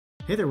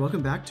Hey there,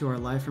 welcome back to our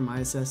Live from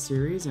ISS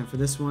series, and for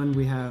this one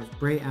we have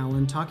Bray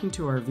Allen talking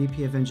to our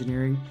VP of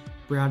Engineering,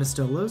 Brad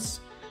Astolos.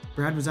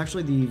 Brad was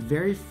actually the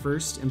very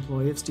first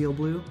employee of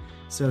SteelBlue,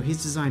 so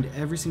he's designed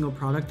every single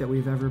product that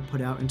we've ever put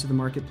out into the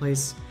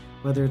marketplace,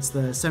 whether it's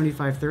the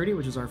 7530,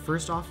 which is our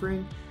first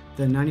offering,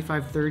 the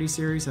 9530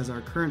 series as our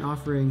current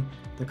offering,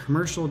 the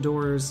commercial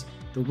doors,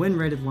 the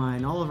wind-rated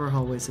line, all of our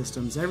hallway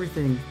systems,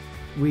 everything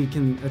we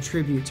can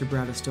attribute to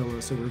Brad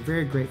Astolos, so we're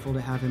very grateful to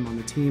have him on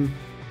the team.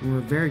 And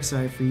we're very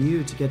excited for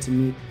you to get to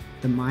meet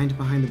the mind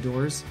behind the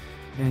doors.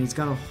 And he's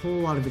got a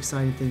whole lot of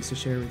exciting things to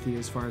share with you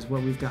as far as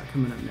what we've got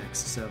coming up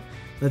next. So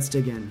let's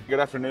dig in. Good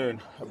afternoon.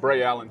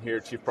 Bray Allen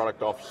here, Chief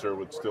Product Officer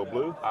with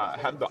SteelBlue. I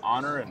had the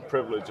honor and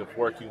privilege of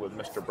working with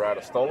Mr. Brad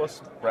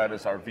Astolos. Brad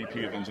is our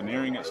VP of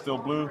Engineering at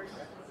SteelBlue,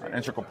 an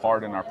integral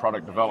part in our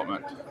product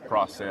development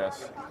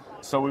process.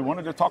 So we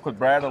wanted to talk with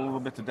Brad a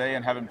little bit today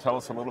and have him tell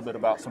us a little bit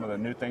about some of the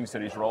new things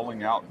that he's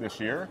rolling out this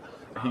year.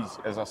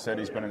 As I said,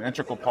 he's been an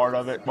integral part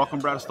of it. Welcome,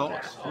 Brad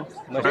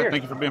Astolos. Brad,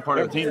 thank you for being part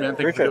of the team, man.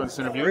 Thank you for doing this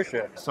interview.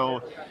 Appreciate it.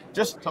 So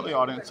just tell the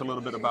audience a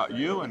little bit about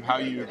you and how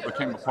you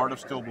became a part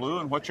of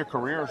SteelBlue and what your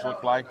career has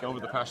looked like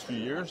over the past few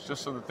years,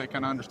 just so that they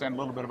can understand a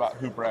little bit about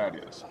who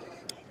Brad is.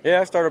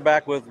 Yeah, I started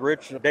back with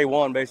Rich day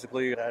one,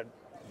 basically,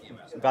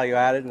 value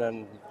added, and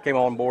then came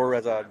on board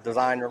as a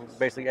designer,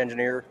 basically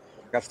engineer.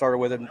 Got started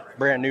with it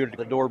brand new to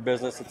the door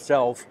business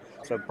itself.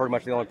 So pretty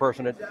much the only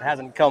person that has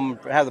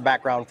a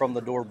background from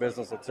the door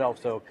business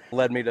itself. So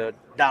led me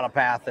down a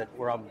path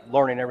where I'm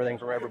learning everything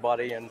from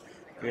everybody and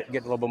getting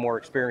a little bit more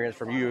experience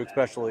from you,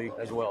 especially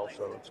as well.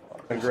 So it's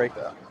been great.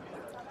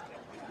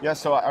 Yeah,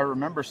 so I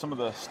remember some of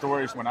the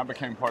stories when I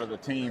became part of the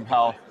team,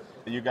 how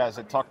you guys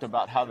had talked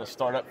about how the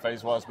startup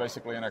phase was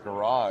basically in a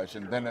garage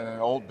and then in an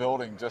old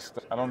building.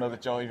 I don't know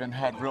that y'all even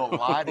had real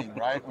lighting,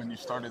 right, when you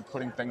started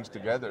putting things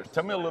together.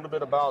 Tell me a little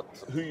bit about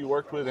who you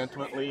worked with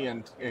intimately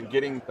and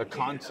getting the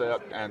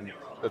concept and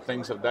the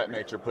things of that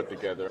nature put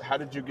together. How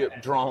did you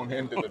get drawn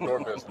into the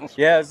door business?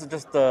 Yeah, it's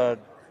just got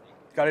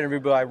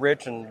interviewed by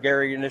Rich and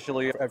Gary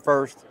initially at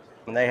first,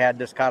 and they had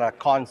this kind of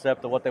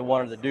concept of what they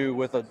wanted to do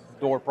with a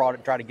door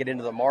product, try to get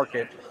into the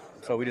market.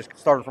 So we just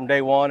started from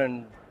day one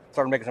and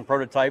started making some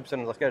prototypes,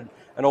 and let's get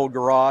an old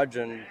garage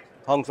and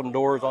hung some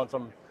doors on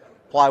some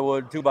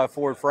plywood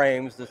 2x4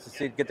 frames just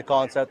to get the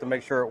concept and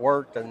make sure it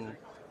worked. And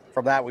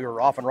from that, we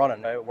were off and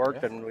running. It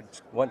worked, and we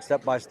went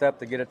step by step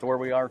to get it to where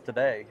we are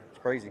today. It's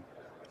crazy.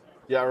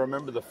 Yeah, I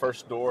remember the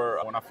first door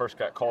when I first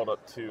got called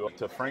up to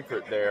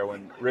Frankfurt there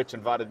when Rich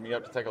invited me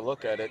up to take a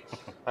look at it.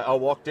 I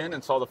walked in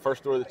and saw the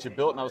first door that you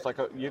built, and I was like,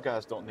 oh, you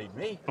guys don't need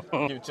me.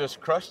 You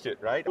just crushed it,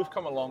 right? We've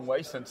come a long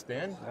way since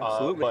then.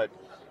 Absolutely. But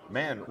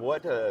man,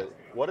 what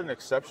an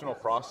exceptional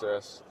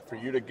process for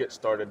you to get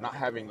started, not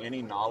having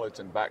any knowledge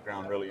and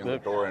background really in the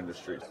door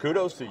industry.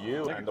 Kudos to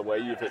you and the way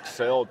you've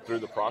excelled through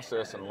the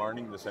process and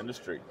learning this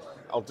industry.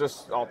 I'll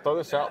throw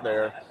this out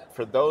there.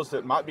 For those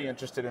that might be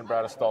interested in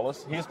Brad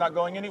Astolos, he's not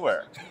going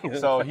anywhere.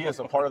 So he is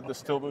a part of the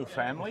SteelBlue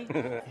family.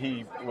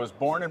 He was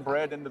born and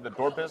bred into the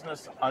door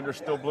business under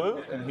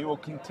SteelBlue, and he will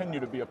continue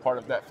to be a part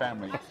of that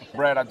family.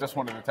 Brad, I just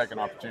wanted to take an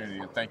opportunity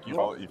and thank you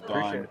for all that you've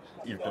done.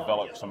 You've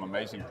developed some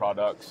amazing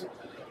products.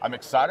 I'm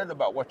excited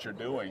about what you're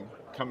doing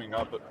coming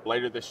up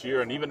later this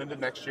year and even into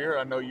next year.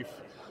 I know you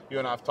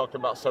and I have talked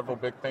about several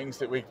big things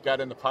that we've got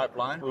in the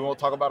pipeline. We won't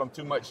talk about them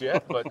too much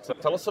yet, but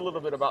tell us a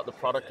little bit about the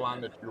product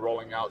line that you're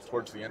rolling out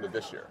towards the end of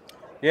this year.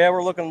 Yeah,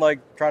 we're looking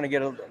like trying to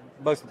get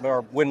most of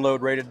our wind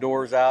load rated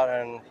doors out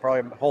and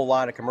probably a whole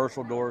line of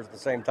commercial doors at the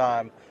same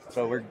time.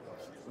 So we're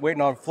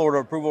waiting on Florida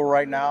approval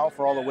right now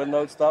for all the wind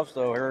load stuff.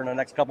 So here in the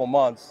next couple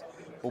months,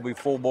 we'll be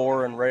full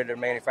bore and ready to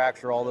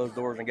manufacture all those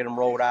doors and get them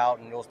rolled out,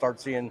 and you'll start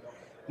seeing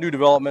new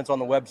developments on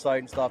the website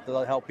and stuff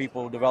that'll help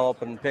people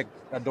develop and pick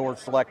a door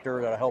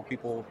selector that'll help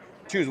people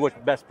choose which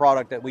best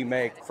product that we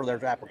make for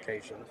their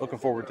application. Looking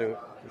forward to it,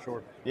 for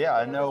sure. Yeah,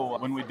 I know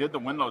when we did the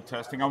wind load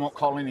testing, I won't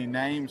call any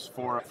names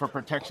for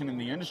protection in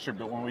the industry,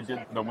 but when we did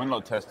the wind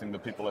load testing, the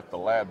people at the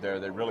lab there,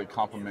 they really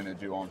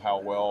complimented you on how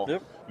well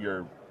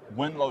your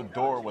wind load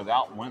door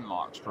without wind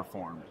locks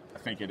performed. I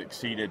think it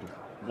exceeded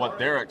what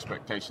their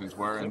expectations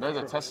were, and they're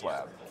the test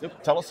lab.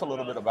 Tell us a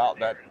little bit about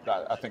that.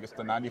 I think it's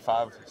the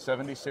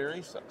 9570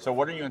 series. So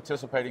what are you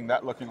anticipating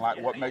that looking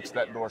like? What makes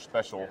that door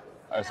special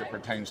as it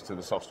pertains to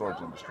the self-storage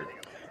industry?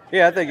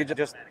 Yeah, I think it's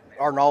just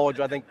our knowledge,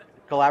 I think,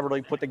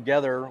 collaboratively put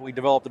together, we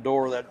developed a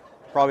door that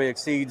probably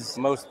exceeds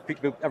most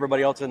people,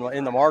 everybody else in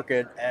the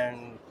market,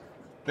 and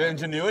the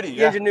ingenuity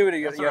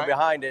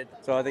behind it.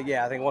 So I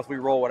think once we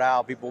roll it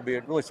out, people will be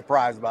really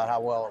surprised about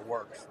how well it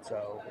works.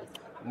 So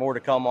more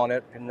to come on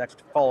it in the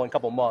next following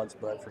couple months,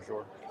 but for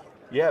sure.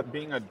 Yeah,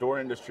 being a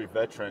door industry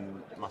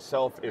veteran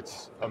myself,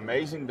 it's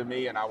amazing to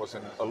me, and I was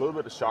in a little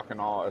bit of shock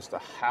and awe as to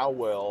how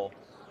well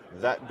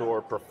that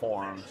door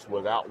performs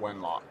without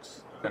wind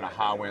locks in a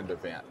high wind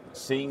event.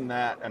 Seeing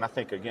that, and I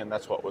think again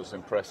that's what was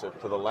impressive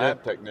to the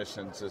lab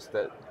technicians, is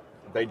that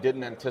they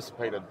didn't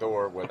anticipate a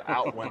door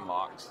without wind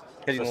locks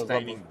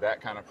sustaining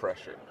that kind of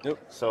pressure. Yep.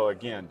 So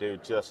again,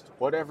 dude, just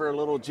whatever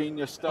little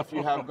genius stuff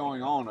you have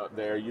going on up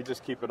there, you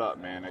just keep it up,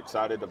 man.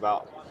 Excited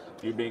about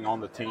you being on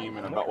the team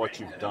and about what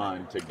you've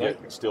done to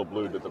get Steel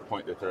Blue to the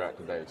point that they're at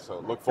today. So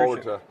look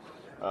forward to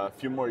a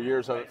few more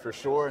years of it for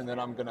sure, and then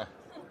I'm going to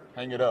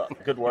hang it up.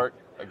 Good work.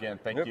 Again,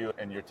 thank you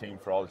and your team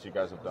for all that you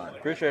guys have done.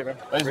 Appreciate it, man.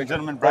 Ladies and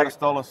gentlemen, Brad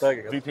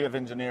Astolos, VP of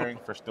Engineering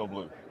for Steel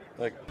Blue.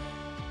 Thank you.